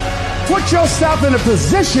put yourself in a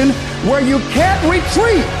position where you can't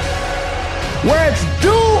retreat, where it's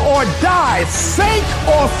do or die, sink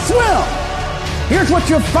or swim. Here's what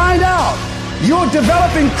you'll find out. You'll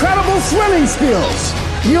develop incredible swimming skills.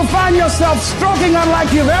 You'll find yourself stroking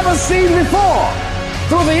unlike you've ever seen before.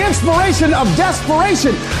 Through the inspiration of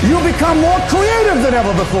desperation, you'll become more creative than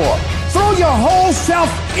ever before. Throw your whole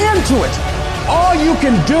self into it. All you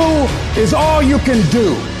can do is all you can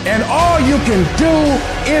do. And all you can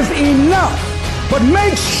do is enough. But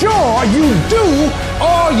make sure you do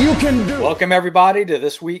all you can do. Welcome, everybody, to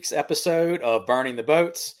this week's episode of Burning the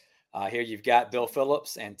Boats. Here you've got Bill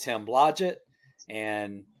Phillips and Tim Blodgett.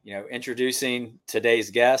 And, introducing today's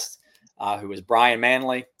guest, who is Brian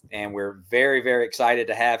Manley. And we're very, very excited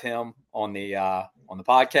to have him on the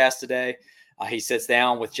podcast today. He sits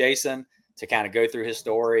down with Jason to kind of go through his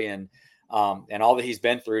story and all that he's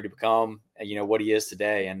been through to become, what he is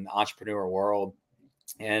today in the entrepreneur world.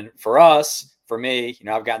 And for me,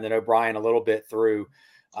 I've gotten to know Brian a little bit through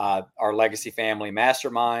our Legacy Family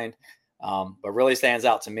Mastermind. But really stands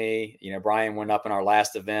out to me, Brian went up in our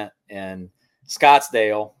last event in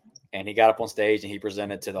Scottsdale, and he got up on stage and he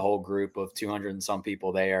presented to the whole group of 200 and some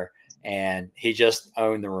people there. And he just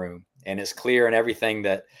owned the room, and it's clear in everything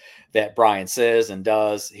that Brian says and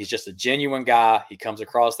does. He's just a genuine guy. He comes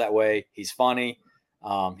across that way. He's funny.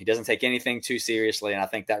 He doesn't take anything too seriously. And I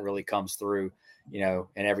think that really comes through, in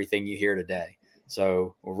everything you hear today.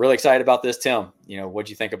 So we're really excited about this. Tim, what'd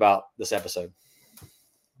you think about this episode?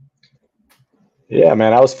 Yeah,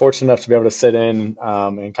 man, I was fortunate enough to be able to sit in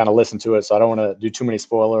and kind of listen to it. So I don't want to do too many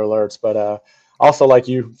spoiler alerts, but also like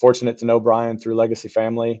you, fortunate to know Brian through Legacy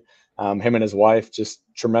Family. Him and his wife, just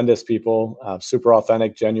tremendous people, super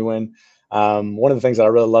authentic, genuine. One of the things that I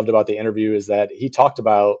really loved about the interview is that he talked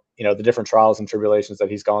about, the different trials and tribulations that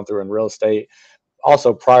he's gone through in real estate,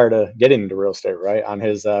 also prior to getting into real estate, right, on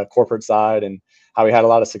his corporate side, and how he had a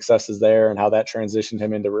lot of successes there and how that transitioned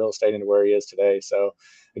him into real estate into where he is today. So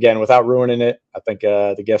again, without ruining it, I think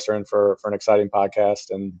the guests are in for an exciting podcast,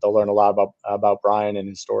 and they'll learn a lot about Brian and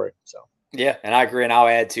his story. So. Yeah, and I agree. And I'll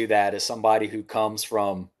add to that, as somebody who comes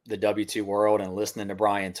from the W-2 world and listening to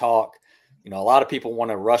Brian talk, a lot of people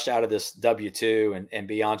want to rush out of this W-2 and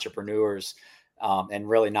be entrepreneurs and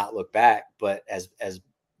really not look back. But as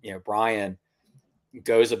Brian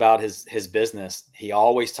goes about his business, he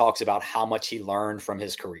always talks about how much he learned from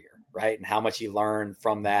his career, right? And how much he learned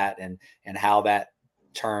from that and how that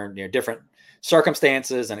turned, different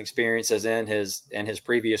circumstances and experiences in his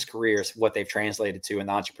previous careers, what they've translated to in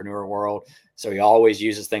the entrepreneur world. So he always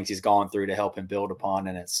uses things he's gone through to help him build upon.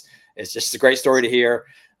 And it's just a great story to hear.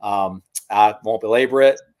 I won't belabor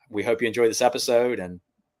it. We hope you enjoy this episode and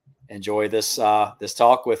enjoy this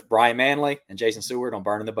talk with Brian Manley and Jason Seward on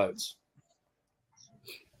Burning the Boats.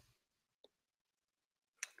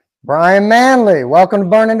 Brian Manley, welcome to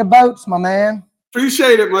Burning the Boats, my man.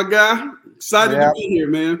 Appreciate it, my guy. Excited to be here,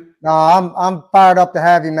 man. No, I'm fired up to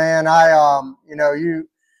have you, man.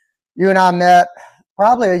 You and I met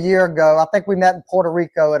probably a year ago. I think we met in Puerto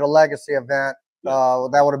Rico at a Legacy event.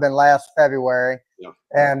 That would have been last February. Yeah.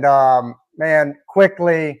 And man,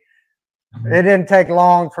 quickly, it didn't take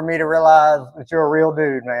long for me to realize that you're a real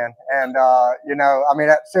dude, man. And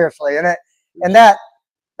seriously, and that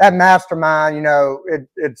mastermind,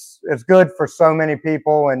 it's good for so many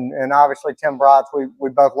people, and obviously Tim Brotz, we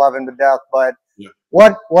both love him to death. But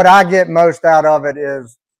what I get most out of it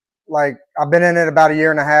is, like, I've been in it about a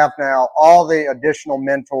year and a half now. All the additional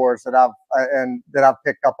mentors that I've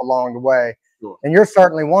picked up along the way, and you're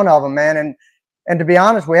certainly one of them, man. And to be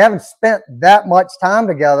honest, we haven't spent that much time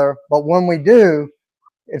together, but when we do,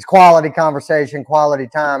 it's quality conversation, quality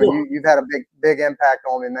time, and you've had a big impact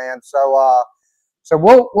on me, man. So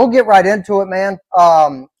we'll get right into it, man.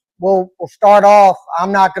 We'll start off.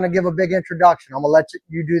 I'm not going to give a big introduction. I'm going to let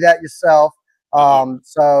you do that yourself.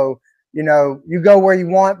 You go where you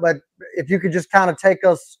want, but if you could just kind of take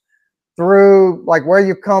us through, like, where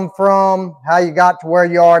you come from, how you got to where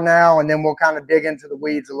you are now, and then we'll kind of dig into the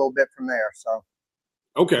weeds a little bit from there. So,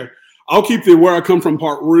 okay, I'll keep the where I come from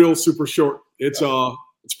part real super short. It's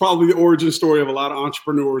probably the origin story of a lot of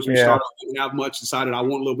entrepreneurs. We started, didn't have much, decided I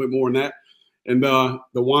want a little bit more than that. And the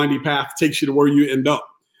windy path takes you to where you end up.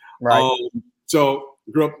 Right. So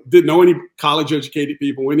grew up, didn't know any college educated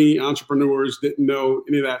people, any entrepreneurs, didn't know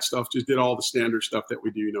any of that stuff. Just did all the standard stuff that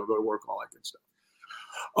we do, go to work, all that good stuff.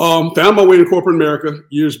 Found my way in corporate America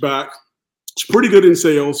years back. It's pretty good in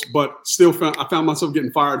sales, but still I found myself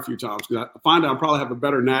getting fired a few times because I find out I probably have a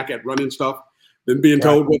better knack at running stuff than being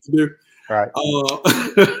told what to do. Right.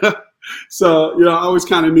 So, I always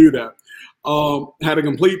kind of knew that. Had a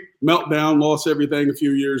complete meltdown, lost everything a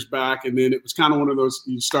few years back. And then it was kind of one of those,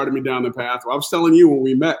 you started me down the path where I was telling you when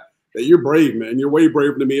we met that you're brave, man. You're way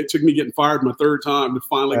braver than me. It took me getting fired my third time to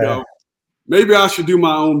finally go, maybe I should do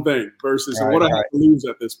my own thing versus what I have to lose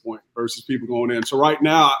at this point versus people going in. So right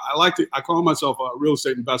now I call myself a real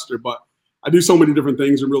estate investor, but I do so many different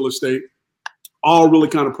things in real estate, all really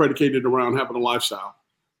kind of predicated around having a lifestyle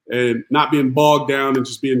and not being bogged down and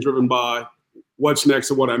just being driven by what's next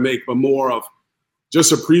and what I make, but more of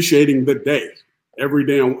just appreciating the day every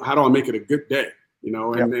day. And how do I make it a good day? You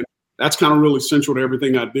know, and that's kind of really central to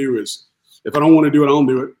everything I do is if I don't want to do it, I don't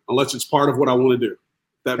do it unless it's part of what I want to do.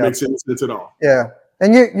 That makes any sense at all. Yeah.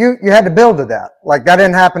 And you had to build to that. Like that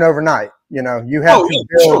didn't happen overnight. You know, you have to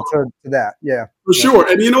build to that. Yeah. For sure.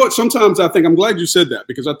 And you know what? Sometimes I think I'm glad you said that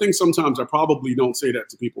because I think sometimes I probably don't say that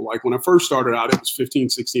to people. Like when I first started out, it was 15,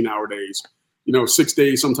 16-hour days, you know, 6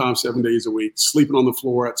 days, sometimes 7 days a week, sleeping on the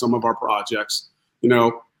floor at some of our projects, you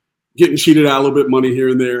know, getting cheated out a little bit of money here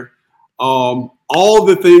and there. All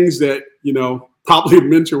the things that, you know, probably a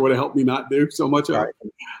mentor would have helped me not do so much of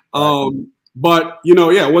it. But, you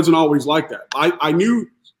know, it wasn't always like that. I knew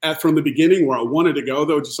from the beginning where I wanted to go,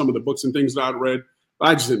 though, just some of the books and things that I'd read, but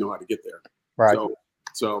I just didn't know how to get there. Right.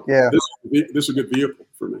 So this is a good vehicle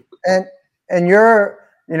for me. And you're,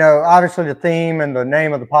 you know, obviously the theme and the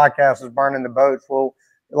name of the podcast is Burning the Boats. Well,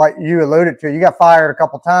 like you alluded to, you got fired a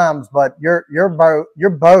couple times, but your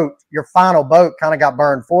final boat kind of got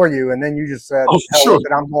burned for you. And then you just said, hell with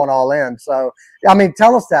it, I'm going all in. So, I mean,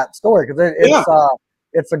 tell us that story because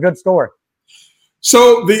it's a good story.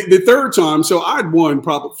 So the third time, so I'd won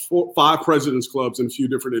probably 5 President's Clubs in a few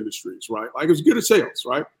different industries, right? Like I was good at sales,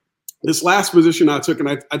 right? This last position I took, and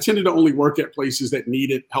I tended to only work at places that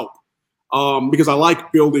needed help because I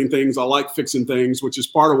like building things. I like fixing things, which is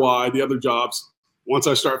part of why the other jobs, once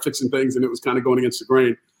I start fixing things and it was kind of going against the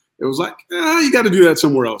grain, it was like, you got to do that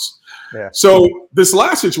somewhere else. Yeah. So this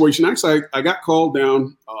last situation, actually, I got called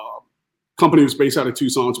down. Company was based out of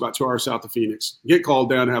Tucson. It's about 2 hours south of Phoenix. Get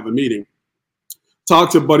called down to have a meeting.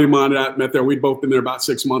 Talked to a buddy of mine that I met there. We'd both been there about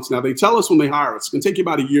 6 months now. They tell us when they hire us, it's going to take you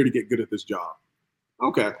about a year to get good at this job.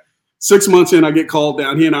 Okay. 6 months in, I get called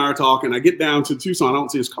down. He and I are talking. I get down to Tucson. I don't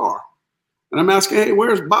see his car. And I'm asking, hey,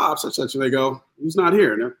 where's Bob? Such. And they go, he's not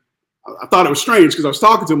here. And I thought it was strange because I was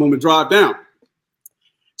talking to him on the drive down. As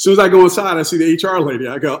soon as I go inside, I see the HR lady.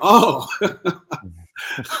 I go, oh,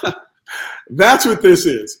 that's what this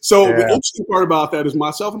is. So the interesting part about that is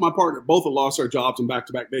myself and my partner both have lost our jobs on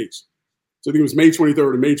back-to-back days. So I think it was May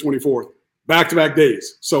 23rd and May 24th, back-to-back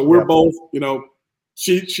days. So we're both, you know,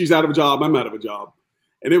 she's out of a job, I'm out of a job.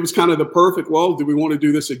 And it was kind of the perfect, well, do we want to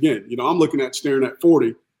do this again? You know, I'm looking at staring at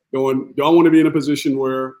 40, going, do I want to be in a position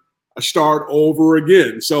where I start over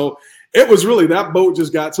again? So it was really that boat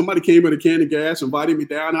just somebody came with a can of gas, invited me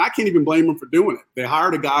down, and I can't even blame them for doing it. They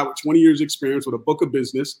hired a guy with 20 years experience with a book of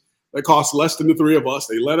business that cost less than the 3 of us.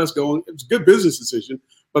 They let us go. It was a good business decision,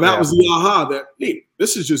 but that was the aha that, hey,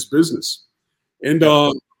 this is just business. And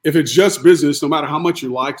if it's just business, no matter how much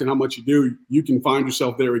you liked and how much you do, you can find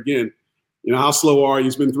yourself there again. You know, how slow are you?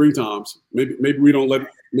 It's been 3 times. Maybe we don't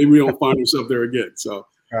find ourselves there again. So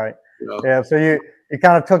So you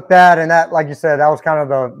kind of took that, and that, like you said, that was kind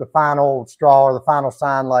of the final straw or the final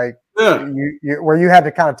sign, like you where you had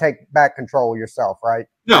to kind of take back control yourself, right?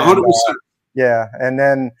 Yeah, 100%. And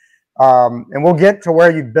then and we'll get to where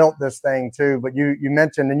you built this thing too. But you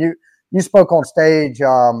mentioned, and you spoke on stage.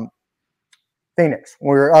 Phoenix. We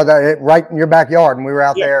were right in your backyard, and we were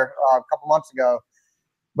out there a couple months ago.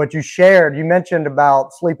 But you mentioned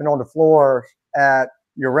about sleeping on the floor at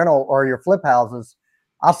your rental or your flip houses.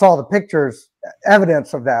 I saw the pictures,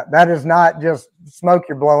 evidence of that. That is not just smoke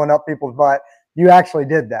you're blowing up people's butt. You actually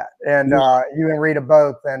did that, and you and Rita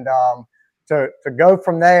both. And to go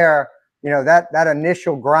from there, you know, that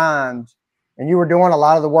initial grind, and you were doing a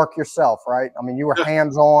lot of the work yourself, right? I mean, you were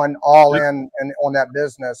hands-on, all in, and on that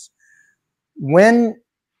business. How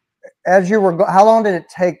long did it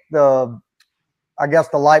take the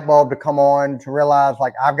light bulb to come on to realize,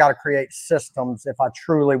 like, I've got to create systems if I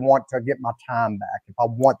truly want to get my time back, if I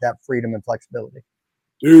want that freedom and flexibility?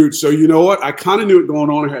 Dude, so you know what? I kind of knew it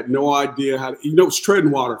going on. I had no idea how to, it's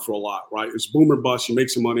treading water for a lot, right? It's boom or bust. You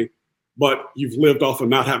make some money, but you've lived off of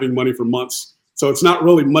not having money for months. So it's not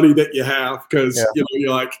really money that you have because,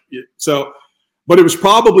 you're like, but it was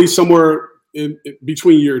probably somewhere in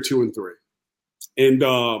between year 2 and 3. And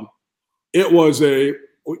it was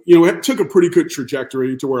it took a pretty good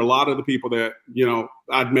trajectory to where a lot of the people that,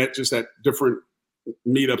 I'd met just at different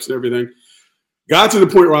meetups and everything got to the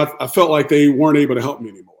point where I felt like they weren't able to help me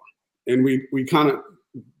anymore. And we kind of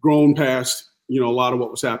grown past, a lot of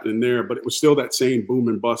what was happening there, but it was still that same boom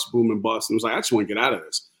and bust, boom and bust. And it was like, I just want to get out of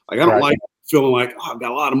this. Like, I don't like feeling like, oh, I've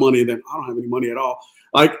got a lot of money and then I don't have any money at all.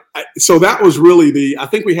 Like, so that was really I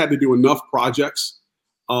think we had to do enough projects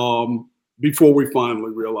before we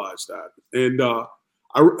finally realized that. And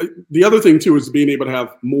the other thing too is being able to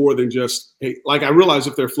have more than just, hey, like I realized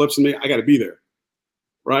if they're flips in me, I got to be there.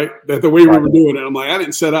 Right. That the way we were doing it, I'm like, I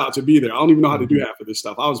didn't set out to be there. I don't even know how to do half of this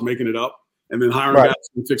stuff. I was making it up and then hiring guys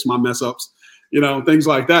to fix my mess ups, things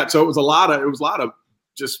like that. So it was a lot of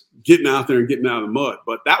just getting out there and getting out of the mud.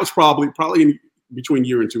 But that was probably in between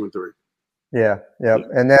year 2 and 3. Yeah.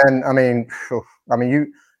 And then, I mean,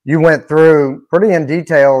 you went through pretty in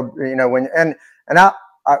detail, when, and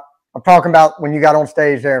I'm talking about when you got on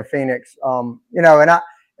stage there in Phoenix, and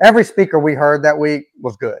every speaker we heard that week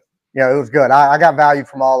was good. It was good. I got value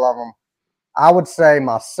from all of them. I would say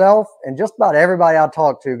myself and just about everybody I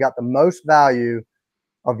talked to got the most value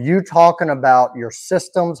of you talking about your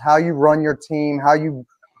systems, how you run your team, how you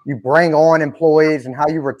bring on employees and how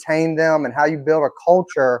you retain them and how you build a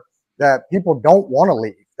culture that people don't want to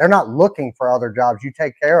leave. They're not looking for other jobs. You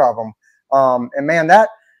take care of them. And man,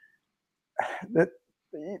 the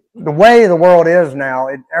way the world is now,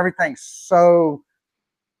 everything's so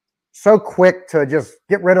quick to just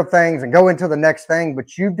get rid of things and go into the next thing.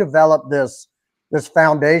 But you've developed this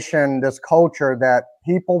foundation, this culture that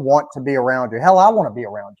people want to be around you. Hell, I want to be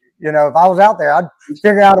around you. If I was out there, I'd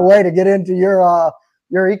figure out a way to get into your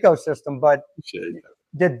ecosystem. But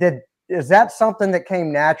is that something that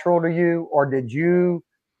came natural to you, or did you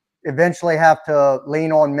eventually have to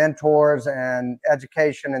lean on mentors and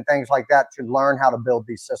education and things like that to learn how to build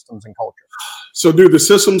these systems and culture? So, dude, the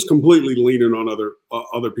system's completely leaning on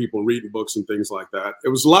other people, reading books and things like that. It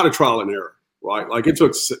was a lot of trial and error, right? Like it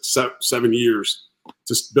took 7 years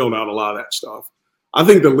to build out a lot of that stuff. I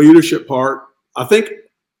think the leadership part, I think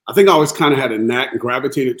I always kind of had a knack and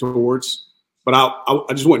gravitated towards, but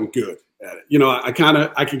I just wasn't good at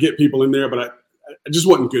it. I could get people in there, but I just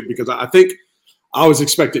wasn't good because I think I always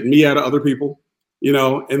expected me out of other people,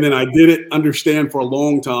 and then I didn't understand for a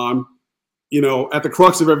long time, at the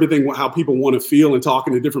crux of everything, how people want to feel and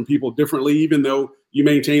talking to different people differently, even though you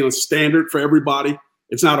maintain a standard for everybody.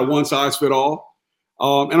 It's not a one size fit all.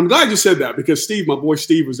 And I'm glad you said that because Steve, my boy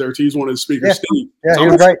Steve, was there too. He's one of the speakers. Yeah, Steve. yeah, he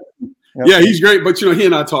was great. Yep. Yeah, he's great. But, he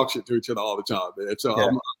and I talk shit to each other all the time, man. So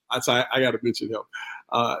I got to mention him.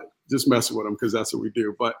 Just messing with him because that's what we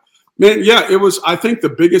do. But, man, yeah, I think the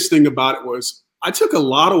biggest thing about it was I took a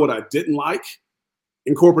lot of what I didn't like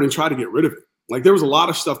in corporate and tried to get rid of it. Like there was a lot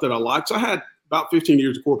of stuff that I liked. So I had about 15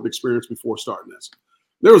 years of corporate experience before starting this.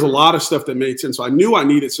 There was a lot of stuff that made sense. So I knew I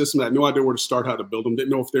needed systems. I knew I knew where to start, how to build them.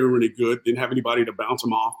 Didn't know if they were any good. Didn't have anybody to bounce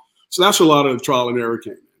them off. So that's where a lot of the trial and error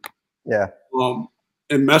came in. Yeah.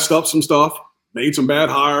 And messed up some stuff, made some bad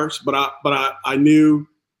hires. But I knew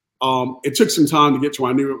it took some time to get to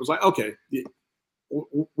where I knew it was like, okay,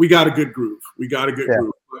 we got a good groove. We got a good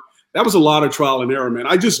groove. But that was a lot of trial and error, man.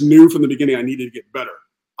 I just knew from the beginning I needed to get better.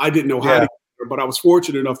 I didn't know how to get better, but I was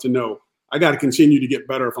fortunate enough to know I got to continue to get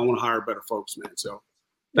better if I want to hire better folks, man. So,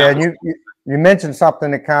 you mentioned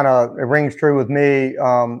something that kind of rings true with me.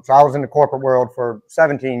 So I was in the corporate world for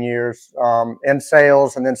 17 years in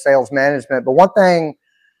sales and then sales management. But one thing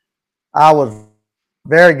I was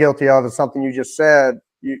very guilty of is something you just said.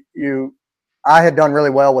 I had done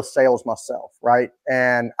really well with sales myself, right?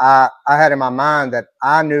 And I had in my mind that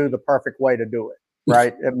I knew the perfect way to do it,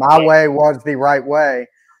 right? My way was the right way.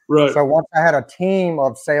 Right. So once I had a team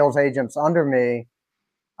of sales agents under me,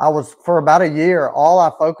 I was, for about a year, all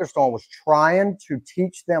I focused on was trying to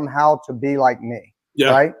teach them how to be like me,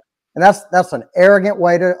 right? And that's an arrogant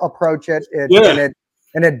way to approach it.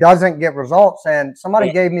 And it doesn't get results. And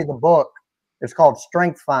somebody gave me the book. It's called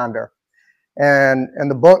Strength Finder. And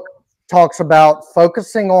the book talks about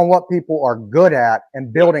focusing on what people are good at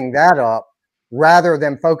and building that up rather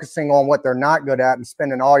than focusing on what they're not good at and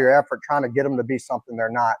spending all your effort trying to get them to be something they're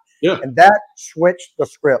not. Yeah. And that switched the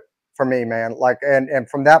script for me, man. Like, and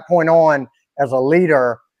from that point on, as a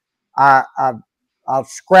leader, I'll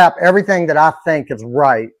scrap everything that I think is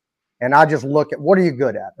right. And I just look at, what are you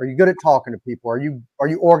good at? Are you good at talking to people? Are you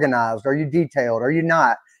organized? Are you detailed? Are you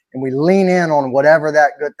not? And we lean in on whatever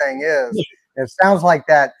that good thing is. And it sounds like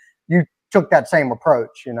that you took that same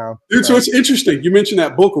approach, Dude, so it's interesting. You mentioned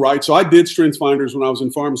that book, right? So I did Strength Finders when I was in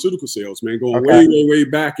pharmaceutical sales, man, going way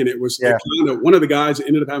back. And it was kind of one of the guys that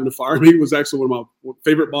ended up having to fire me was actually one of my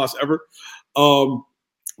favorite boss ever.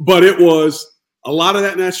 But it was a lot of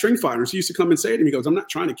that in that Strength Finders. He used to come and say to me, he goes, I'm not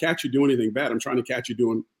trying to catch you doing anything bad. I'm trying to catch you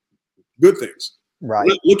doing good things. Right. I'm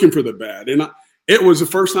not looking for the bad. And it was the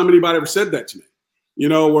first time anybody ever said that to me,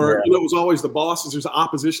 where it was always the bosses. There's an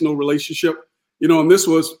oppositional relationship. you know, and this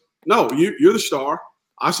was, no, you're the star.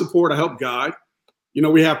 I support, I help guide. You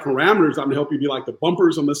know, we have parameters. I'm going to help you be like the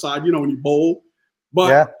bumpers on the side, you know, when you bowl.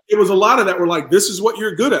 But it was a lot of that were like, this is what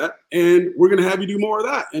you're good at, and we're going to have you do more of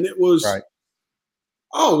that. And it was,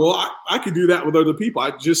 oh, well, I could do that with other people.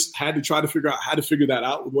 I just had to try to figure out how to figure that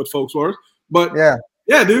out with what folks were. But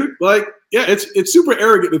yeah, dude, like, yeah, it's super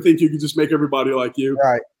arrogant to think you can just make everybody like you.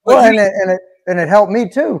 Right. Well, and it helped me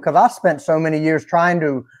too, because I spent so many years trying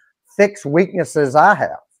to fix weaknesses I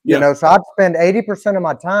have. You know, so I'd spend 80% of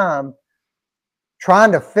my time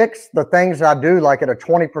trying to fix the things I do, like at a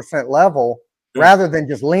 20% level, rather than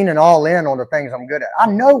just leaning all in on the things I'm good at. I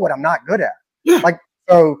know what I'm not good at. Like,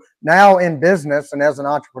 so now in business and as an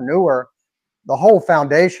entrepreneur, the whole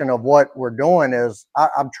foundation of what we're doing is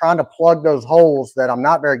I'm trying to plug those holes that I'm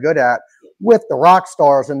not very good at with the rock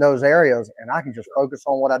stars in those areas, and I can just focus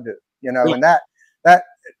on what I do, you know, and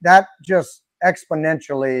that just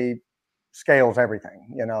exponentially scales everything,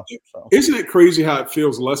 you know. So isn't it crazy how it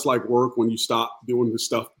feels less like work when you stop doing the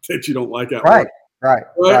stuff that you don't like at work?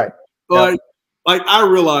 Right. Like I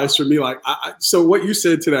realized for me, like, so what you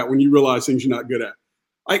said to that, when you realize things you're not good at,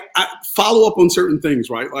 like I follow up on certain things,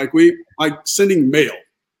 right? Like sending mail,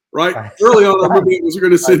 right? Early on, I remember it was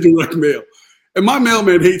going to send direct mail. And my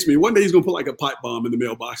mailman hates me. One day he's going to put like a pipe bomb in the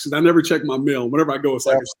mailbox because I never check my mail. Whenever I go, it's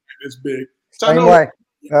like it's big. So I know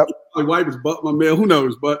my wife is butt my mail. Who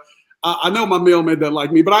knows? But I know my mailman doesn't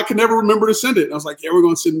like me, but I can never remember to send it. And I was like, yeah, we're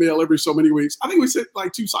going to send mail every so many weeks. I think we sent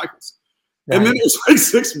like 2 cycles. And then it was like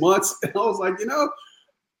 6 months. And I was like, you know,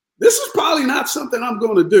 this is probably not something I'm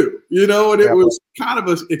going to do, you know? And it was kind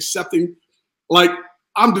of accepting, like,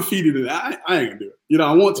 I'm defeated in that. I ain't going to do it. You know,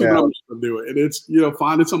 I want to, but I'm not going to do it. And it's, you know,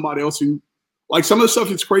 finding somebody else who, like, some of the stuff,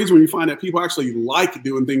 it's crazy when you find that people actually like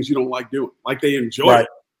doing things you don't like doing. Like, they enjoy it.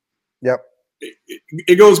 Yep.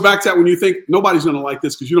 It goes back to that when you think nobody's going to like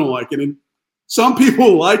this because you don't like it. And some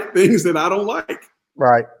people like things that I don't like.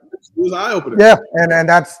 Right. It was eye-opening. Yeah. And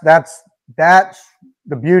that's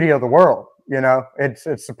the beauty of the world. You know, it's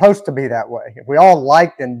supposed to be that way. If we all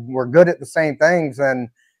liked and were good at the same things,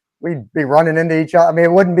 then we'd be running into each other. I mean,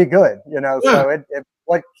 it wouldn't be good, you know. So it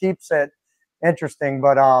what keeps it interesting.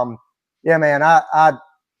 But yeah, man, I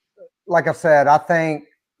like I said, I think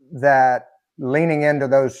that leaning into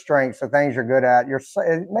those strengths, the things you're good at,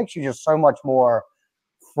 it makes you just so much more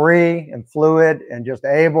free and fluid and just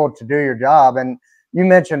able to do your job. And you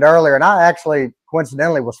mentioned earlier, and I actually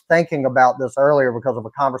coincidentally was thinking about this earlier because of a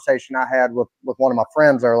conversation I had with one of my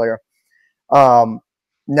friends earlier. Now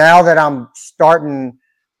that I'm starting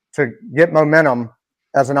to get momentum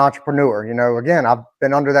as an entrepreneur, you know, again, I've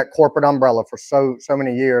been under that corporate umbrella for so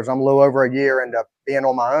many years. I'm a little over a year into being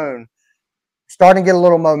on my own, starting to get a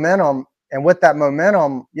little momentum. And with that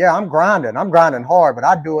momentum, yeah, I'm grinding hard, but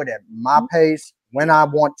I do it at my pace when I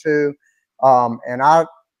want to. And I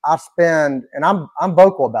spend, and I'm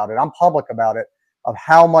vocal about it. I'm public about it, of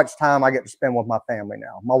how much time I get to spend with my family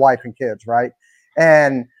now, my wife and kids. Right.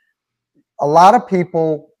 And a lot of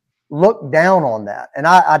people look down on that. And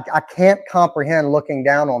I can't comprehend looking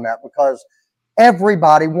down on that, because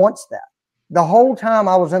everybody wants that. The whole time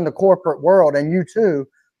I was in the corporate world, and you too,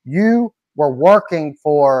 you were working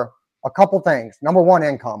for a couple things. Number one,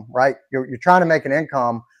 income, right? You're trying to make an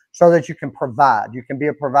income so that you can provide. You can be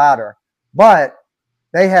a provider. But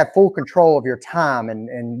they had full control of your time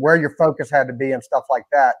and where your focus had to be and stuff like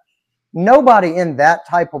that. Nobody in that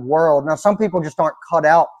type of world. Now, some people just aren't cut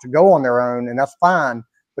out to go on their own, and that's fine.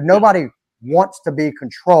 But nobody wants to be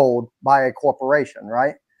controlled by a corporation,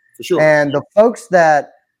 right? For sure. And the folks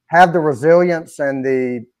that have the resilience and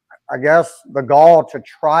the gall to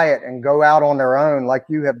try it and go out on their own, like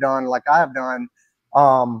you have done, like I have done,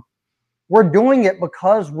 we're doing it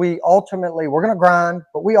because we're going to grind,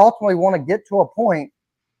 but we ultimately want to get to a point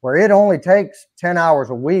where it only takes 10 hours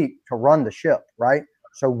a week to run the ship, right?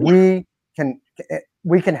 So we can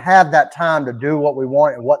have that time to do what we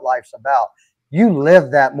want and what life's about. You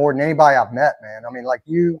live that more than anybody I've met, man. I mean, like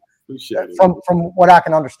you, from what I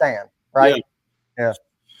can understand, right? Yeah.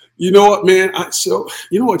 You know what, man?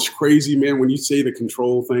 You know what's crazy, man, when you say the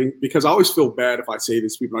control thing? Because I always feel bad if I say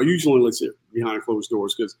this to people. I usually only sit behind closed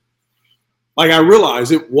doors because, like, I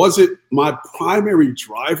realized it wasn't my primary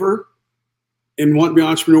driver in wanting to be an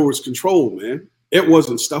entrepreneur was control, man. It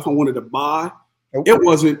wasn't stuff I wanted to buy. It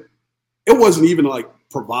wasn't even like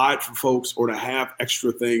provide for folks or to have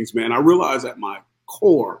extra things, man. I realized at my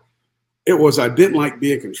core, it was I didn't like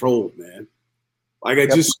being controlled, man. Like I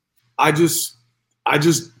just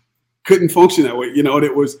couldn't function that way, you know. And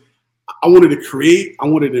it was I wanted to create, I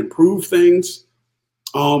wanted to improve things.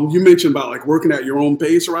 You mentioned about like working at your own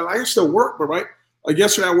pace, right? I still work, but right, Like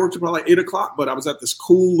yesterday, I worked about like 8 o'clock, but I was at this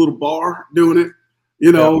cool little bar doing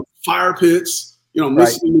it, fire pits,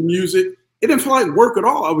 listening to music. It didn't feel like work at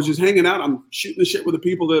all. I was just hanging out. I'm shooting the shit with the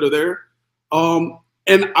people that are there.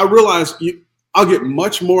 And I realized I'll get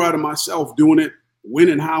much more out of myself doing it when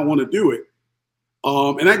and how I want to do it.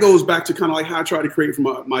 And that goes back to kind of like how I try to create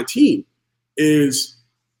for my team is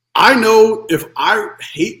I know if I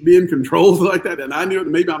hate being controlled like that, and I knew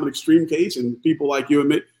maybe I'm an extreme case and people like you and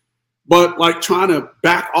me, but like trying to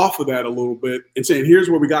back off of that a little bit and saying, here's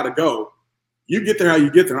where we got to go. You get there how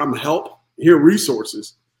you get there. I'm going to help. Here are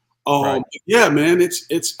resources. Yeah, man,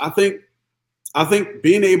 I think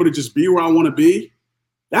being able to just be where I want to be,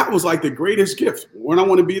 that was like the greatest gift when I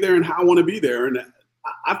want to be there and how I want to be there. And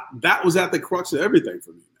that was at the crux of everything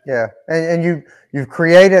for me. Yeah. And you've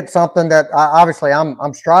created something that obviously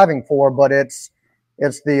I'm striving for, but it's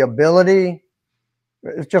the ability.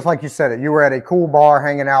 It's just like you said it. You were at a cool bar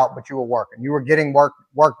hanging out, but you were working. You were getting work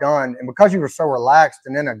done. And because you were so relaxed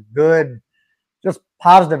and in a good, just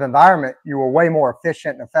positive environment, you were way more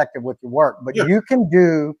efficient and effective with your work. But you can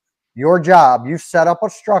do your job. You set up a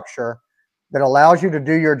structure that allows you to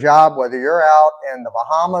do your job, whether you're out in the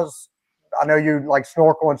Bahamas. I know you like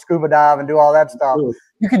snorkel and scuba dive and do all that stuff.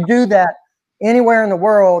 You can do that anywhere in the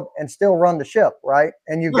world and still run the ship, right?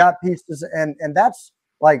 And you've got pieces, and that's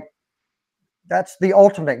like, that's the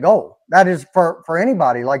ultimate goal. That is for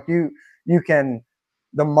anybody. Like you can,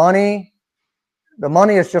 the money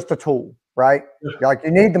is just a tool, right? Like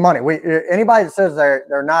you need the money. Anybody that says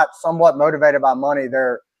they're not somewhat motivated by money,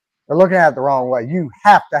 they're looking at it the wrong way. You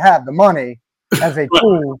have to have the money as a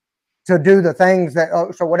tool to do the things that,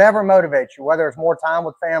 so whatever motivates you, whether it's more time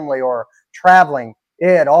with family or traveling,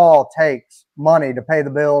 it all takes money to pay the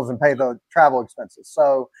bills and pay the travel expenses.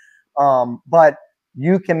 So, but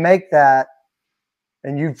you can make that,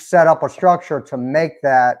 and you've set up a structure to make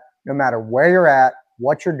that no matter where you're at,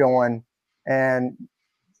 what you're doing. And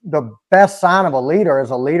the best sign of a leader is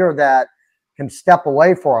a leader that can step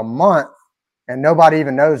away for a month and nobody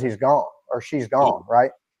even knows he's gone or she's gone, right?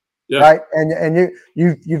 Yeah. Right. And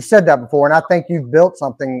you've said that before, and I think you've built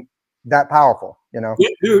something that powerful, Yeah,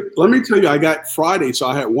 dude, let me tell you, I got Friday, so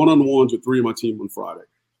I had one-on-ones with 3 of my team on Friday.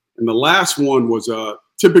 And the last one was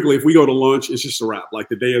typically if we go to lunch, it's just a wrap. Like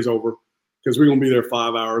the day is over because we're gonna be there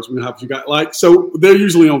 5 hours. We're gonna have so they're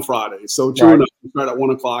usually on Fridays. So true enough, we start at 1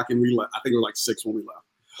 o'clock and we left. I think it was like 6 when we left.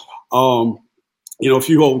 A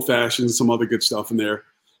few old fashions, some other good stuff in there.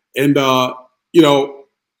 And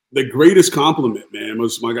the greatest compliment, man,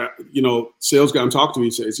 was my guy, sales guy I'm talking to.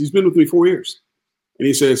 He says, he's been with me 4 years. And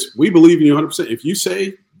he says, we believe in you 100%. If you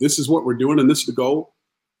say this is what we're doing and this is the goal,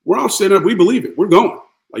 we're all standing up. We believe it. We're going.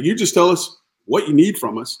 Like, you just tell us what you need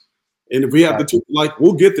from us. And if we have the two,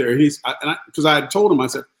 we'll get there. And because I had told him, I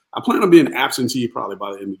said, I plan on being absentee probably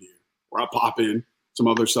by the end of the year, where I pop in some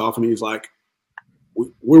other stuff. And he's like,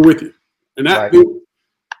 we're with you. And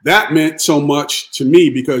that meant so much to me,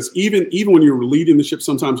 because even when you're leading the ship,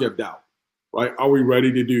 sometimes you have doubt, right? Are we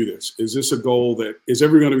ready to do this? Is this a goal that is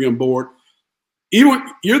everyone going to be on board? Even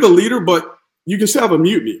you're the leader, but you can still have a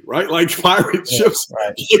mutiny, right? Like pirate ships.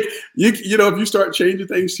 Right. If you start changing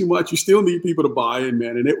things too much, you still need people to buy in,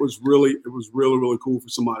 man. And it was really, really cool for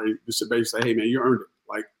somebody to sit back and say, hey, man, you earned it.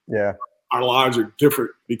 Like, our lives are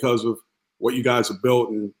different because of what you guys have built,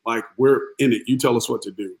 and like, we're in it. You tell us what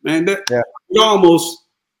to do, man. You almost,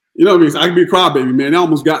 I can be a crybaby, man. It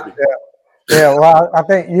almost got me. Yeah. Well, I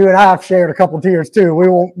think you and I have shared a couple tears too. We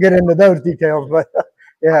won't get into those details, but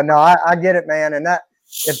I get it, man. And that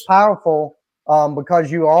it's powerful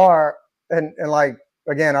because you are, and like,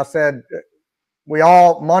 again, I said,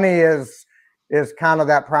 money is kind of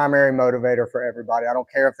that primary motivator for everybody. I don't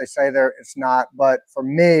care if they say it's not, but for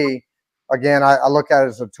me, again, I look at it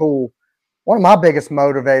as a tool. One of my biggest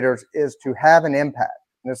motivators is to have an impact.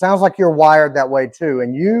 And it sounds like you're wired that way too.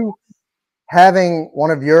 And you having one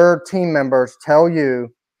of your team members tell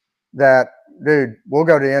you that, dude, we'll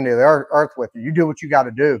go to the end of the earth with you. You do what you got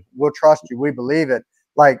to do. We'll trust you. We believe it.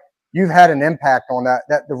 Like, you've had an impact on that.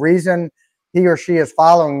 That the reason he or she is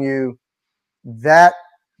following you, that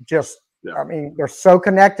just, I mean, they're so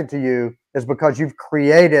connected to you is because you've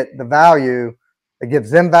created the value that gives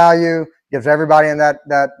them value, gives everybody in that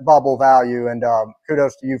bubble value. And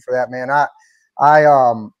kudos to you for that, man.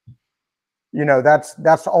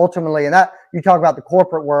 That's ultimately, and that you talk about the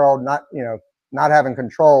corporate world, not having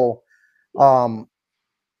control. I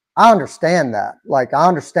understand that. Like, I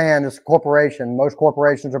understand this corporation. Most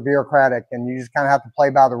corporations are bureaucratic, and you just kind of have to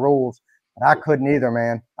play by the rules. But I couldn't either,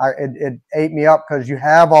 man. It ate me up because you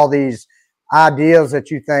have all these ideas that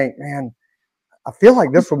you think, man, I feel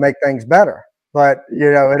like this would make things better. But,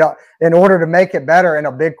 in order to make it better in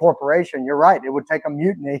a big corporation, you're right. It would take a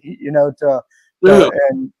mutiny,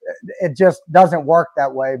 and it just doesn't work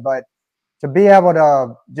that way. But to be able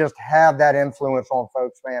to just have that influence on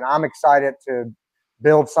folks, man, I'm excited to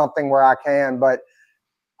build something where I can. But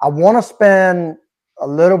I want to spend a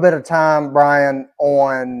little bit of time, Brian,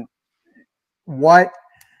 on what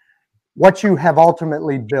you have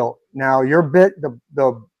ultimately built. Now,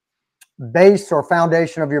 the base or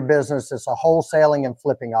foundation of your business is a wholesaling and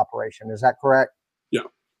flipping operation. Is that correct? Yeah.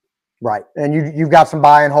 Right. And you've got some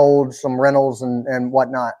buy and holds, some rentals and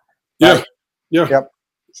whatnot. Yeah. Right? Yeah. Yep.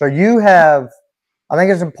 So you have, I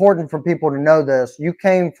think it's important for people to know this. You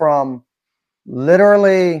came from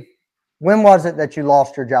literally, when was it that you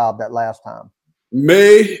lost your job that last time?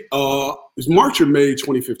 It was March or May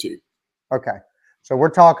 2015. Okay. So we're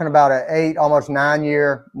talking about an almost 9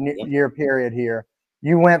 year period here.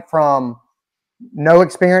 You went from no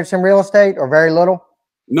experience in real estate or very little?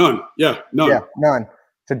 None. Yeah, none. Yeah, none.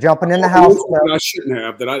 To jumping in the house. I shouldn't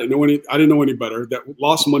have. That I didn't know any better. That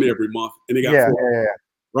lost money every month, and they got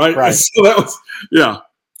right. Right. So that was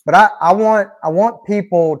But I want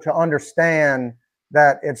people to understand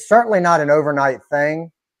that it's certainly not an overnight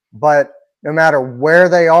thing, but no matter where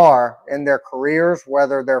they are in their careers,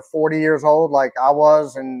 whether they're 40 years old like I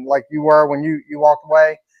was and like you were when you walked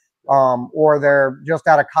away, or they're just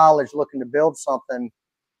out of college looking to build something.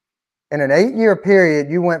 In an 8-year period,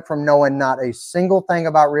 you went from knowing not a single thing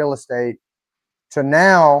about real estate to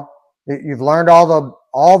now you've learned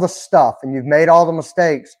all the stuff and you've made all the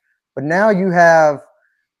mistakes, but now you have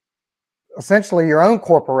essentially your own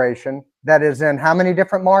corporation that is in how many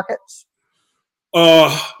different markets?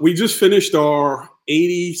 We just finished our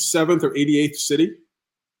 87th or 88th city.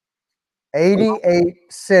 88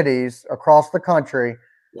 cities across the country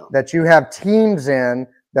that you have teams in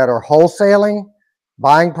that are wholesaling,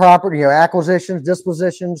 buying property, acquisitions,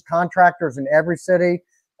 dispositions, contractors in every city,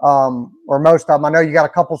 or most of them. I know you got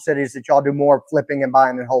a couple cities that y'all do more flipping and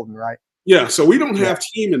buying and holding, right? Yeah, so we don't have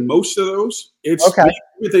team in most of those.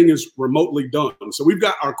 Everything is remotely done. So we've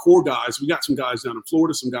got our core guys. We got some guys down in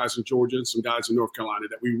Florida, some guys in Georgia, and some guys in North Carolina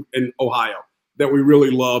in Ohio that we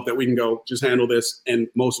really love, that we can go just handle this, and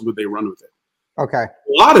most of it they run with it. Okay.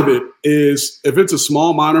 A lot of it is, if it's a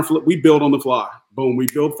small minor flip, we build on the fly. Boom, we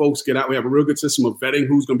build, folks get out. We have a real good system of vetting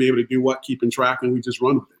who's going to be able to do what, keeping track, and we just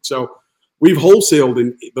run with it. So we've wholesaled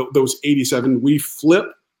in those 87. We flip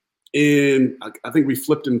in, I think we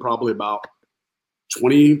flipped in probably about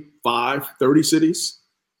 25, 30 cities.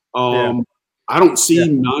 I don't see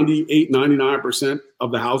 98, 99%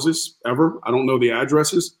 of the houses ever. I don't know the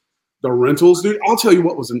addresses. The rentals, dude, I'll tell you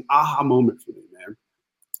what was an aha moment for me, man.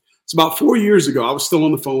 It's about 4 years ago. I was still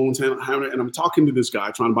on the phones and I'm talking to this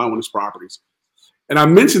guy trying to buy one of his properties. And I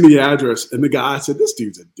mentioned the address, and the guy said, "This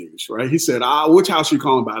dude's a douche, right?" He said, "Which house are you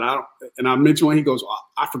calling about?" And I mentioned one. He goes,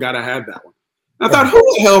 "I forgot I had that one." And I thought, who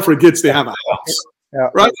the hell forgets to have a house? Yeah.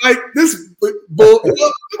 Right? Like this bull,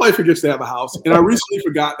 nobody forgets to have a house. And I recently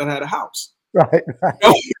forgot that I had a house. Right.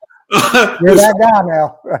 You're that guy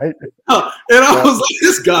now, right? And I was like,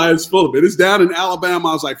 this guy is full of it. It's down in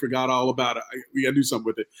Alabama. I was like, forgot all about it. We got to do something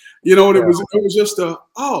with it. And it was just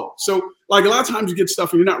so like a lot of times you get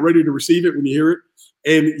stuff and you're not ready to receive it when you hear it.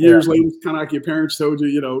 And years later, it's kind of like your parents told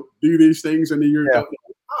you, do these things. And then you're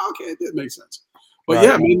okay, it did make sense. But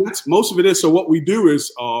man, that's most of it is. So what we do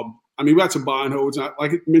is, we got some buy and holds. Like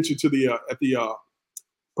I mentioned at the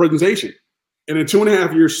presentation, in a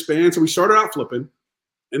 2.5 year span. So we started out flipping,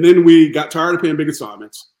 and then we got tired of paying big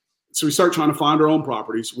assignments. So we started trying to find our own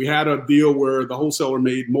properties. We had a deal where the wholesaler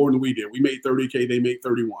made more than we did. We made $30K, they made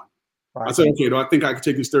 31. Right. I said, okay, I think I could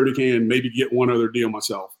take this $30K and maybe get one other deal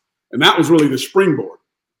myself. And that was really the springboard.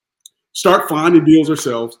 Start finding deals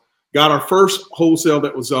ourselves. Got our first wholesale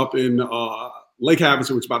that was up in Lake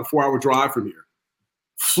Havasu, which is about a 4-hour drive from here.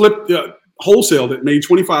 Flipped wholesale that made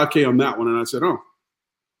 $25K on that one. And I said,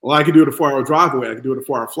 well, I could do it a 4-hour drive away. I could do it a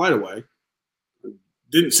 4-hour flight away.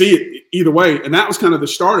 Didn't see it either way. And that was kind of the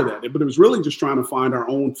start of that. But it was really just trying to find our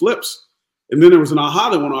own flips. And then there was an aha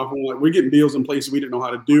that went off. And we're getting deals in places we didn't know how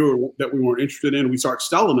to do or that we weren't interested in. We started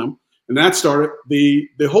selling them. And that started the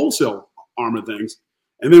wholesale arm of things.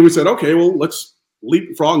 And then we said, okay, well, let's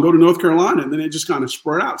leapfrog and go to North Carolina. And then it just kind of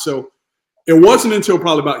spread out. So it wasn't until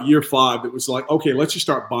probably about year 5 that was like, okay, let's just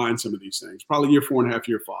start buying some of these things. Probably year 4.5,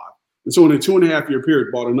 year 5. And so in a 2.5 year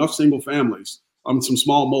period, bought enough single families, some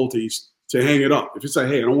small multis to hang it up. If it's like,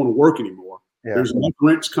 hey, I don't want to work anymore. Yeah. There's enough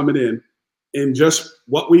rents coming in, and just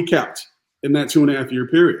what we kept in that 2.5 year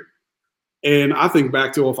period. And I think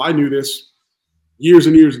back to, if I knew this years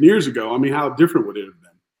and years and years ago, how different would it have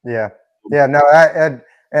been? Yeah. Yeah. No,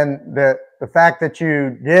 And the fact that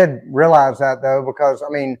you did realize that, though, because I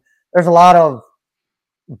mean, there's a lot of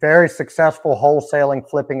very successful wholesaling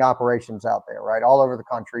flipping operations out there, right? All over the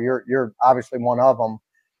country. You're obviously one of them.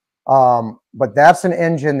 But that's an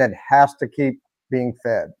engine that has to keep being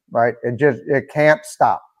fed, right? It can't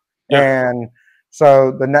stop. Yeah. And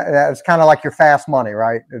so it's kind of like your fast money,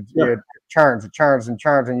 right? It churns and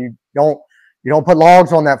you don't put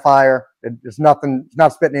logs on that fire. It's nothing. It's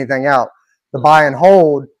not spitting anything out. The buy and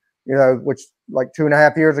hold, which like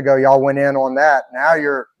 2.5 years ago, y'all went in on that.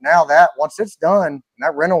 Now that once it's done,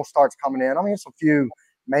 that rental starts coming in. I mean, it's a few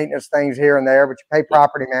maintenance things here and there, but you pay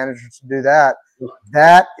property managers to do that.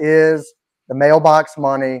 That is the mailbox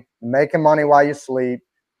money, making money while you sleep,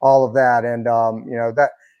 all of that. And,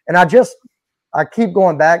 and I keep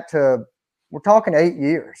going back to, we're talking 8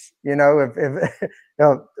 years,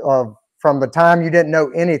 from the time you didn't know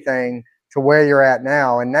anything to where you're at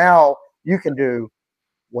now. And now you can do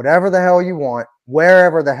whatever the hell you want,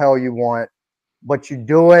 wherever the hell you want, but you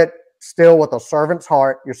do it still with a servant's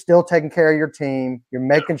heart. You're still taking care of your team. You're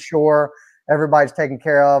making sure everybody's taken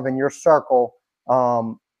care of in your circle.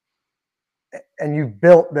 And you've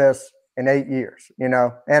built this in 8 years,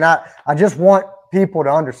 and I just want people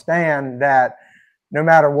to understand that no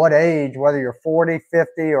matter what age, whether you're 40,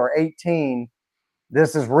 50, or 18,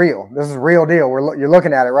 this is real. This is a real deal. You're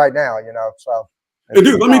looking at it right now, so. Hey,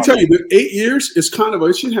 dude, let me tell you, the 8 years is kind of,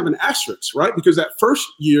 it should have an asterisk, right? Because that first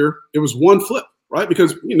year, it was one flip, right?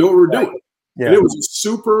 Because you know what we're doing. Yeah. And it was a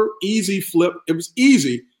super easy flip. It was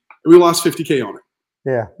easy. And we lost $50K on it.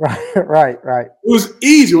 Yeah, right. It was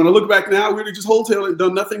easy. When I look back now, we just wholesale it,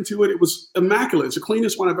 done nothing to it. It was immaculate. It's the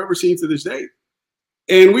cleanest one I've ever seen to this day.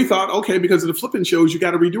 And we thought, okay, because of the flipping shows, you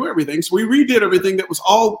got to redo everything. So we redid everything that was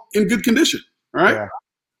all in good condition, all right?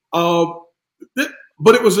 Yeah.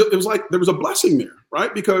 But it was like there was a blessing there,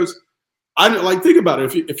 right? Because I didn't think about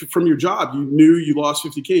it. If from your job you knew you lost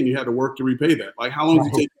 $50K and you had to work to repay that, like how long did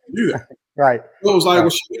it take you to do that? Right. So it was like, well,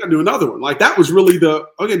 shit, we got to do another one. Like that was really do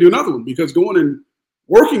another one because going and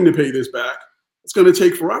working to pay this back, it's going to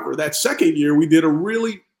take forever. That second year, we did a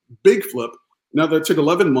really big flip. Now that took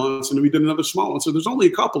 11 months, and we did another small one. So there's only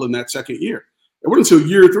a couple in that second year. It wasn't until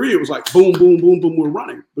year 3 it was like boom, boom, boom, boom. We're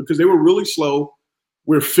running because they were really slow.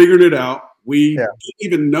 We're figuring it out. We didn't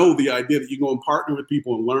even know the idea that you go and partner with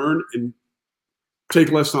people and learn and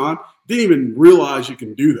take less time. Didn't even realize you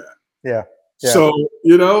can do that. Yeah. So,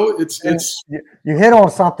 it's you hit on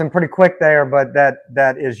something pretty quick there, but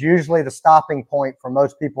that is usually the stopping point for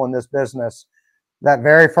most people in this business. That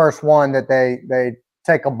very first one that they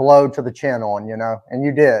take a blow to the chin on, and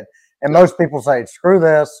you did. And most people say, screw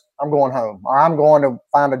this, I'm going home or I'm going to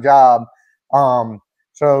find a job.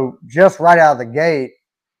 So just right out of the gate,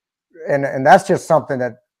 and that's just something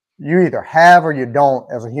that you either have or you don't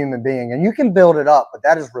as a human being, and you can build it up, but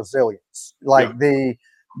that is resilience.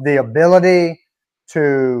 The ability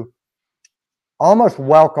to almost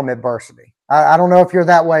welcome adversity. I don't know if you're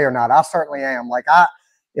that way or not. I certainly am.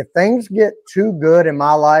 If things get too good in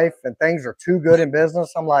my life and things are too good in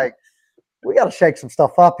business, I'm like, we got to shake some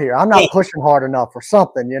stuff up here. I'm not pushing hard enough or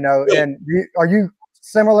something, And are you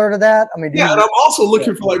similar to that? I mean, and I'm also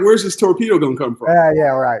looking for where's this torpedo going to come from? Right.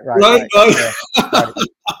 Right.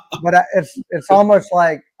 But it's almost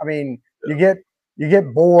like, I mean, you get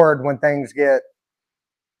bored when things get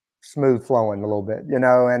smooth flowing a little bit, and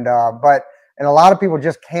a lot of people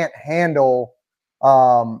just can't handle,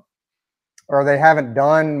 or they haven't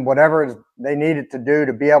done whatever they needed to do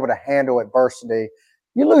to be able to handle adversity.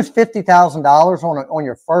 You lose $50,000 on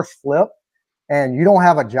your first flip and you don't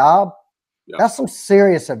have a job. Yeah. That's some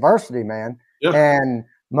serious adversity, man. Yeah. And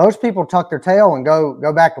most people tuck their tail and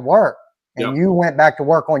go back to work. And you went back to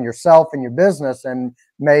work on yourself and your business and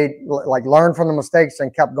learned from the mistakes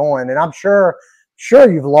and kept going. And I'm sure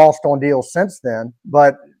you've lost on deals since then,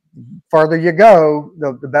 but further you go,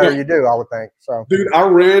 the better you do, I would think. So, dude, I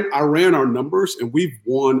ran our numbers and we've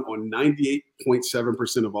won on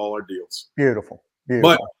 98.7% of all our deals. Beautiful.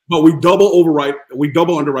 But we double underwrite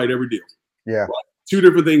every deal. Yeah. Right? 2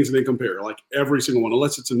 different things and then compare every single one,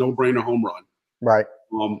 unless it's a no-brainer home run. Right.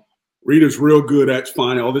 Rita's real good at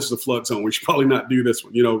finding, this is a flood zone. We should probably not do this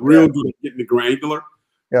one. Real good at getting the granular.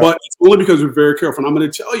 Yeah. But it's only because we're very careful. And I'm going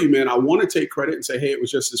to tell you, man, I want to take credit and say, hey, it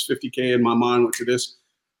was just this $50K and my mind went to this.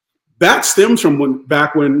 That stems from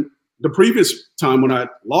back when the previous time when I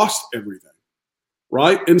lost everything.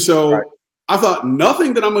 Right. And so I thought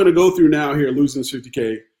nothing that I'm going to go through now here, losing this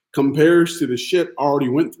 $50K, compares to the shit I already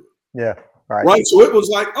went through. Yeah. Right. So it was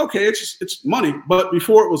like, okay, it's money. But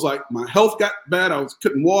before it was like my health got bad. I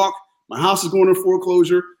couldn't walk. My house is going to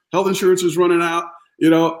foreclosure. Health insurance was running out.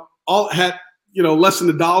 All had less than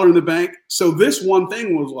 $1 in the bank. So this one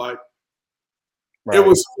thing was like, right. It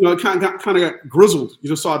was, it kind of got grizzled.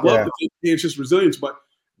 So I'd love to think it's just resilience, but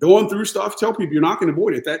going through stuff, tell people you're not going to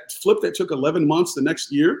avoid it. That flip that took 11 months the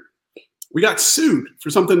next year, we got sued for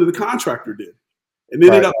something that the contractor did. And they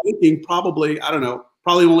ended up making probably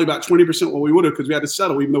only about 20% what we would have, because we had to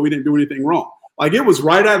settle, even though we didn't do anything wrong. Like, it was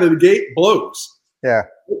right out of the gate blows. Yeah.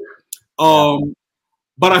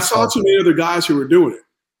 But I saw too many other guys who were doing it,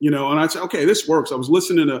 and I said, okay, this works. I was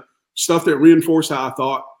listening to stuff that reinforced how I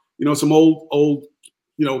thought, some old,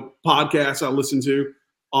 podcasts I listened to,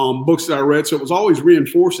 books that I read. So it was always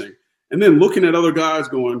reinforcing. And then looking at other guys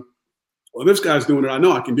going, well, this guy's doing it. I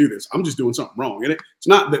know I can do this. I'm just doing something wrong. And it's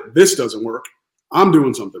not that this doesn't work. I'm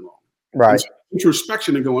doing something wrong. Right.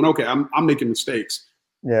 Introspection and going, okay, I'm making mistakes.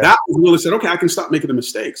 Yeah. That was really said, okay, I can stop making the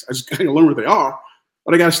mistakes. I just got to learn what they are,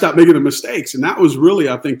 but I got to stop making the mistakes. And that was really,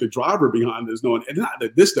 I think, the driver behind this, knowing it's not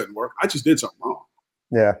that this doesn't work. I just did something wrong.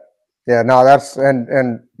 Yeah. Yeah, no, that's,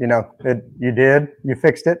 and you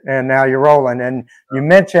fixed it, and now you're rolling. And you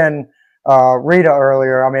mentioned Rita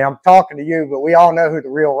earlier. I mean, I'm talking to you, but we all know who the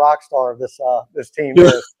real rock star of this team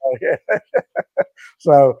is.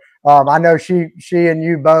 So I know she and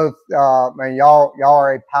you both, y'all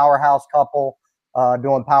are a powerhouse couple,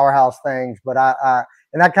 doing powerhouse things. But I'll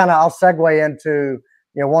segue into,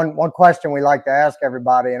 one question we like to ask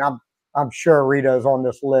everybody, and I'm sure Rita is on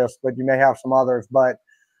this list, but you may have some others. But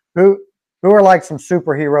who are like some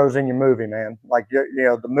superheroes in your movie, man? Like,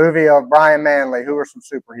 the movie of Brian Manley, who are some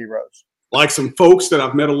superheroes? Like some folks that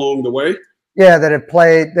I've met along the way? Yeah, that have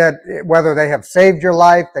played, that whether they have saved your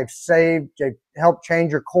life, they've helped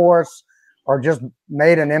change your course, or just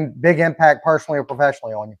made a big impact personally or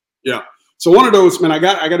professionally on you. Yeah. So one of those, man, I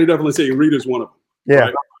got to definitely say Rita's one of them. Yeah.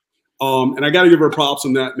 Right? And I got to give her props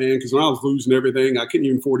on that, man, because when I was losing everything, I couldn't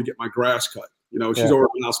even afford to get my grass cut. She's over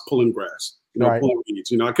when I was pulling grass. Pulling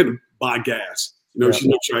weeds. I couldn't buy gas. She's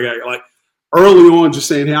making sure I got, like, early on, just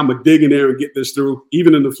saying, hey, I'm gonna dig in there and get this through,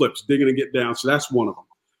 even in the flips, digging to get down. So that's one of them.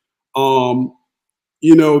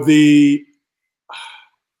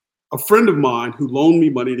 A friend of mine who loaned me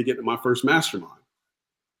money to get to my first mastermind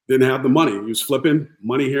didn't have the money. He was flipping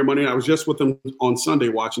money here, money. I was just with him on Sunday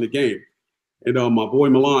watching the game, and my boy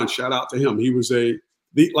Milan, shout out to him. He was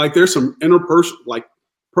there's some interpersonal,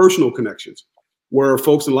 personal connections, where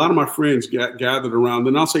folks, and a lot of my friends gathered around,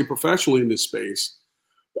 and I'll say professionally in this space.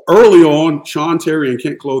 Early on, Sean Terry and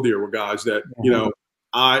Kent Clothier were guys that,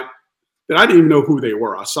 I didn't even know who they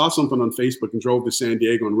were. I saw something on Facebook and drove to San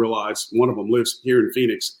Diego and realized one of them lives here in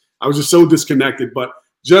Phoenix. I was just so disconnected, but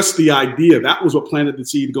just the idea, that was what planted the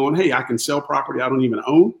seed going, hey, I can sell property I don't even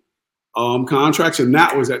own, contracts. And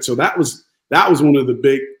that was it. So that was one of the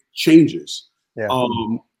big changes. Yeah.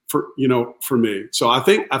 For me. So I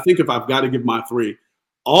think if I've got to give my three,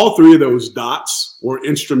 all three of those dots were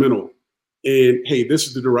instrumental in, hey, this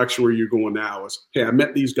is the direction where you're going now. Is, hey, I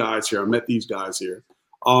met these guys here. I met these guys here.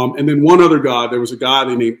 And then one other guy, there was a guy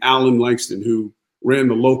named Alan Langston who ran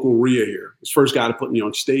the local RIA here. His first guy to put me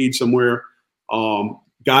on stage somewhere.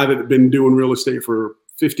 Guy that had been doing real estate for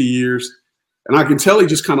 50 years. And I can tell he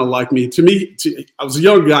just kind of liked me. I was a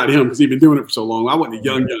young guy to him because he'd been doing it for so long. I wasn't a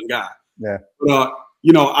young guy. Yeah. But,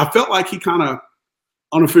 I felt like he kind of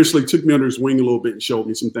unofficially took me under his wing a little bit and showed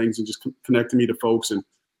me some things and just connected me to folks. And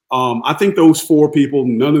I think those four people,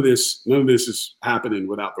 none of this is happening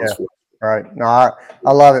without those four. Right. No,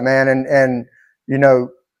 I love it, man. And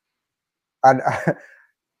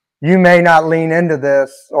you may not lean into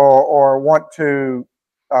this or want to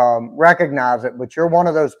recognize it, but you're one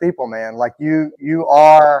of those people, man. Like you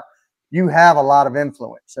have a lot of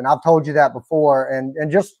influence, and I've told you that before,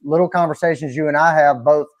 and just little conversations you and I have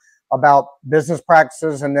both about business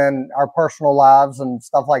practices and then our personal lives and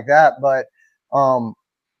stuff like that. But and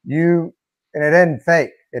it isn't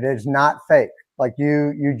fake. It is not fake. Like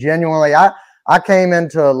you genuinely, I came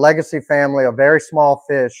into a legacy family, a very small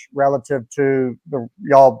fish relative to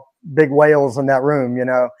y'all big whales in that room,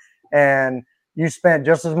 and you spent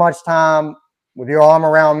just as much time with your arm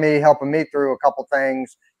around me, helping me through a couple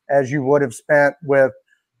things as you would have spent with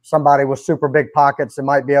somebody with super big pockets that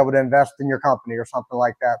might be able to invest in your company or something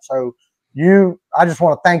like that. So I just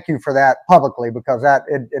want to thank you for that publicly, because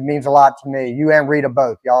it means a lot to me. You and Rita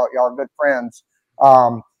both, y'all are good friends.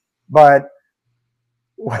 But,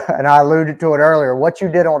 and I alluded to it earlier, what you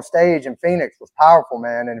did on stage in Phoenix was powerful,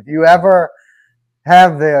 man. And if you ever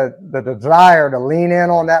have the desire to lean in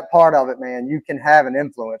on that part of it, man, you can have an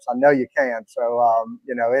influence. I know you can. So,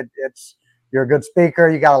 you're a good speaker.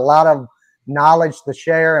 You got a lot of knowledge to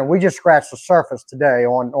share, and we just scratched the surface today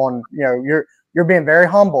on you're being very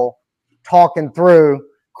humble, talking through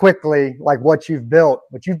quickly like what you've built,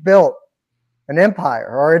 but you've built an empire,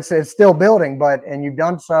 or it's still building, and you've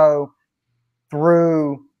done so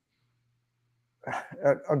through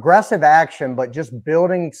aggressive action, but just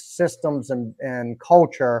building systems and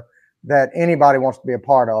culture that anybody wants to be a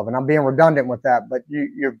part of. And I'm being redundant with that, but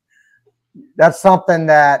that's something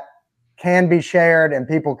that can be shared and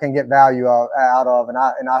people can get value out of. And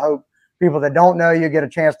I hope people that don't know you get a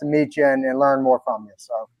chance to meet you and learn more from you.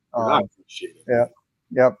 So I appreciate it. Yeah.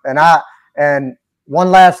 Yep. And one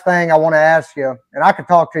last thing I want to ask you, and I could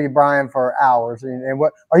talk to you, Brian, for hours. And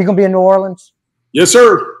what are you going to be in New Orleans? Yes,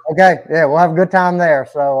 sir. Okay. Yeah, we'll have a good time there.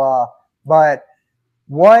 So, but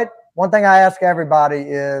one thing I ask everybody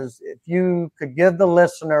is if you could give the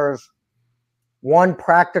listeners one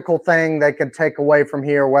practical thing they could take away from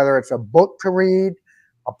here, whether it's a book to read,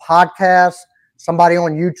 a podcast, somebody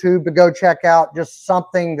on YouTube to go check out, just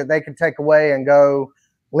something that they can take away and go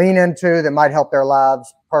lean into that might help their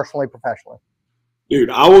lives personally, professionally. Dude,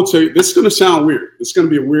 I will tell you, this is going to sound weird. It's going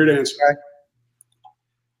to be a weird answer.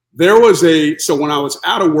 Okay. So when I was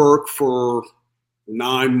out of work for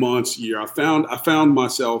 9 months, a year, I found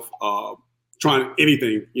myself trying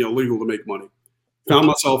anything, legal to make money. Found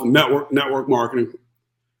myself in network marketing,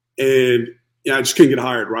 and I just couldn't get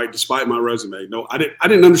hired, right? Despite my resume. No, I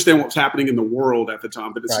didn't understand what was happening in the world at the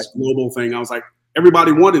time, but it's this global thing. I was like,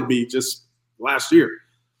 everybody wanted me just last year.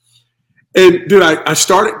 And dude, I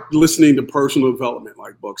started listening to personal development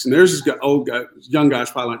like books. And there's this guy, old guy, young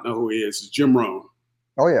guys probably don't know who he is. It's Jim Rohn.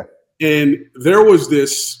 Oh yeah. And there was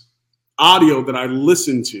this audio that I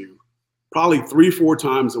listened to probably 3-4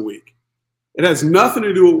 times a week. It has nothing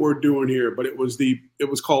to do with what we're doing here, but it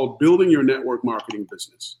was called Building Your Network Marketing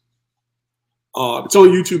Business. It's on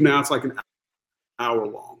YouTube now. It's like an hour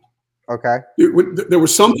long. Okay. There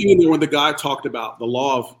was something in there when the guy talked about the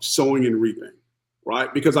law of sowing and reaping,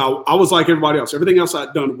 right? Because I was like everybody else. Everything else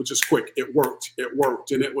I'd done was just quick. It worked.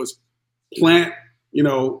 And it was plant,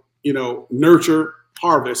 nurture,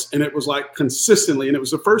 harvest. And it was like consistently. And it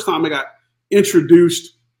was the first time I got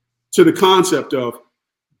introduced to the concept of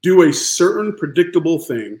do a certain predictable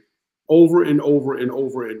thing over and over and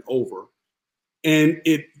over and over. And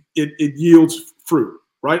it yields fruit,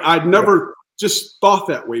 right? I'd never just thought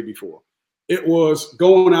that way before. It was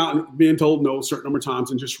going out and being told no a certain number of times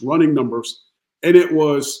and just running numbers. And it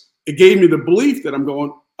gave me the belief that I'm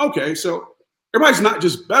going, okay, so everybody's not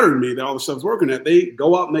just better than me that all the stuff's working at. They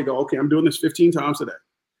go out and they go, okay, I'm doing this 15 times today.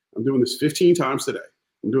 I'm doing this 15 times today.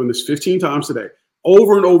 I'm doing this 15 times today.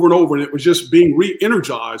 Over and over and over. And it was just being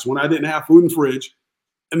re-energized when I didn't have food in the fridge.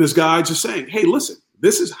 And this guy just saying, hey, listen,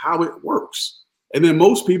 this is how it works. And then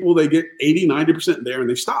most people, they get 80, 90% there and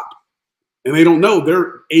they stop. And they don't know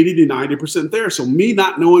they're 80 to 90% there. So me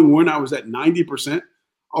not knowing when I was at 90%, I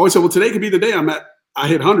always said, well, today could be the day I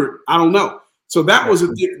hit 100. I don't know. So that was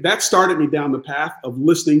that started me down the path of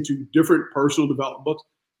listening to different personal development books,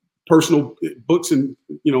 personal books and,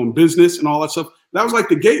 in business and all that stuff. That was like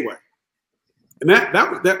the gateway. And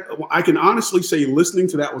that I can honestly say listening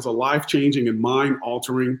to that was a life-changing and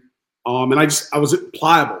mind-altering. And I was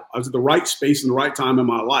pliable. I was at the right space and the right time in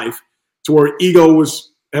my life to where ego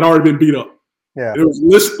had already been beat up. Yeah. And it was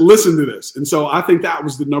listen to this. And so I think that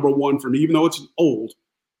was the number one for me, even though it's old.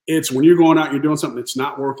 It's when you're going out and you're doing something that's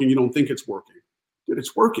not working, you don't think it's working. Dude,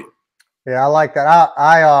 it's working. Yeah, I like that.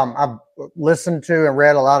 I've listened to and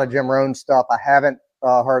read a lot of Jim Rohn stuff. I haven't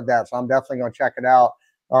heard that, so I'm definitely going to check it out.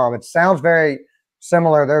 It sounds very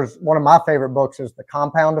similar. There's one of my favorite books is The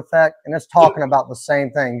Compound Effect, and it's talking about the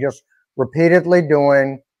same thing, just repeatedly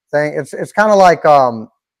doing things. It's kind of like the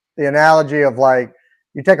analogy of like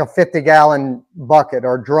you take a 50-gallon bucket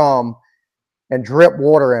or drum and drip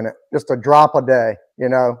water in it, just a drop a day,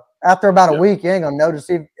 After about a week, you ain't going to notice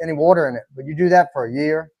any water in it. But you do that for a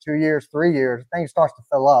year, 2 years, 3 years, thing starts to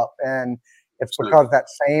fill up. And it's because that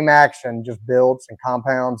same action just builds and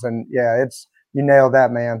compounds. And yeah, you nailed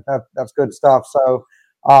that, man. That's good stuff. So,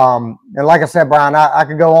 and like I said, Brian, I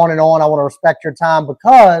could go on and on. I want to respect your time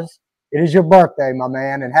because it is your birthday, my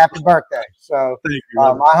man, and happy birthday. So thank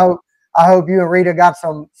you, I hope you and Rita got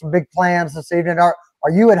some big plans this evening. Are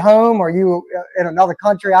you at home? Or are you in another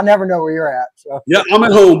country? I never know where you're at. So yeah, I'm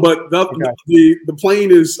at home, but the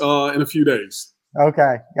plane is in a few days.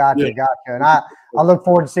 Okay, gotcha. And I look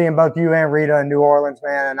forward to seeing both you and Rita in New Orleans,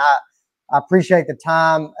 man. And I appreciate the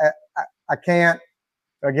time. I can't,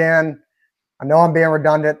 again, I know I'm being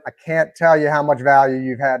redundant. I can't tell you how much value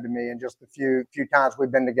you've had to me in just the few times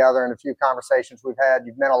we've been together and a few conversations we've had.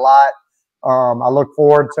 You've meant a lot. I look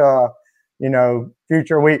forward to,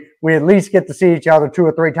 future. We at least get to see each other 2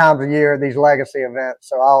 or 3 times a year at these legacy events.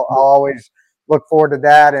 So I'll always look forward to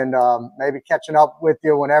that and maybe catching up with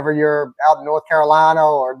you whenever you're out in North Carolina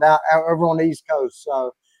or down over on the East Coast.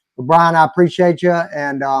 So But Brian, I appreciate you,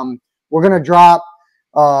 and we're gonna drop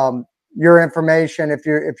your information if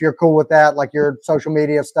you're cool with that, like your social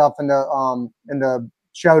media stuff in the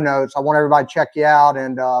show notes. I want everybody to check you out,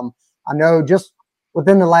 and I know just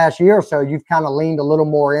within the last year or so, you've kind of leaned a little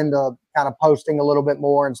more into kind of posting a little bit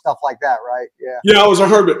more and stuff like that, right? Yeah. Yeah, I was a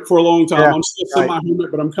hermit for a long time. Yeah, I'm still right.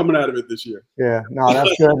 semi-hermit, but I'm coming out of it this year. Yeah, no,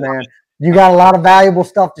 that's good, man. You got a lot of valuable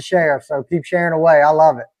stuff to share, so keep sharing away. I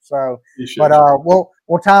love it. So, but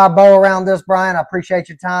we'll tie a bow around this, Brian. I appreciate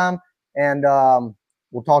your time, and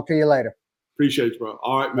we'll talk to you later. Appreciate you, bro.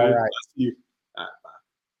 All right, man. All right. Nice to you. All right, bye.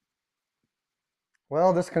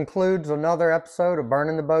 Well, this concludes another episode of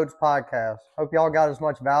Burning the Boats podcast. Hope y'all got as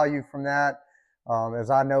much value from that as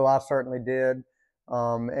I know I certainly did.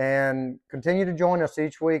 And continue to join us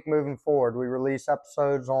each week moving forward. We release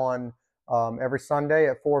episodes on every Sunday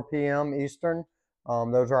at 4 p.m. Eastern.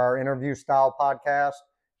 Those are our interview style podcasts.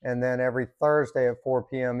 And then every Thursday at 4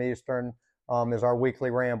 p.m. Eastern is our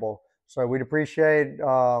weekly ramble. So we'd appreciate,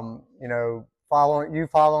 following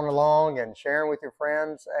along and sharing with your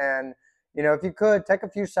friends. And, if you could take a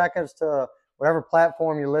few seconds to whatever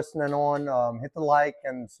platform you're listening on, hit the like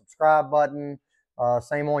and subscribe button.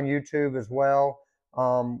 Same on YouTube as well.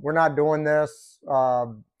 We're not doing this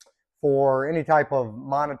for any type of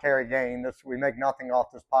monetary gain. We make nothing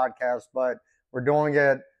off this podcast, but we're doing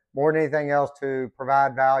it more than anything else to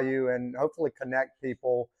provide value and hopefully connect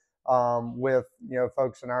people with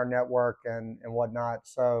folks in our network and whatnot.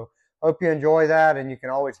 So hope you enjoy that, and you can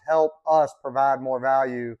always help us provide more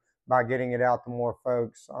value by getting it out to more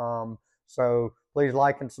folks. So please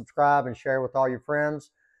like and subscribe and share with all your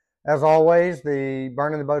friends. As always, the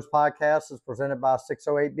Burning the Boats podcast is presented by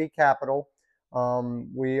 608B Capital.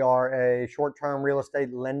 We are a short-term real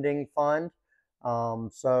estate lending fund.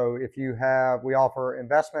 So we offer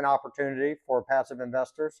investment opportunity for passive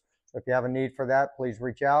investors. So if you have a need for that, please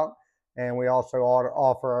reach out. And we also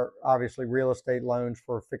offer, obviously, real estate loans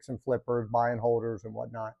for fix and flippers, buy and holders, and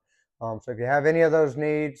whatnot. So if you have any of those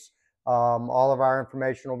needs, all of our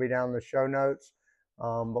information will be down in the show notes.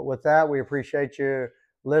 But with that, we appreciate you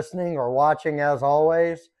listening or watching as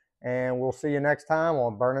always, and we'll see you next time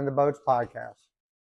on Burning the Boats podcast.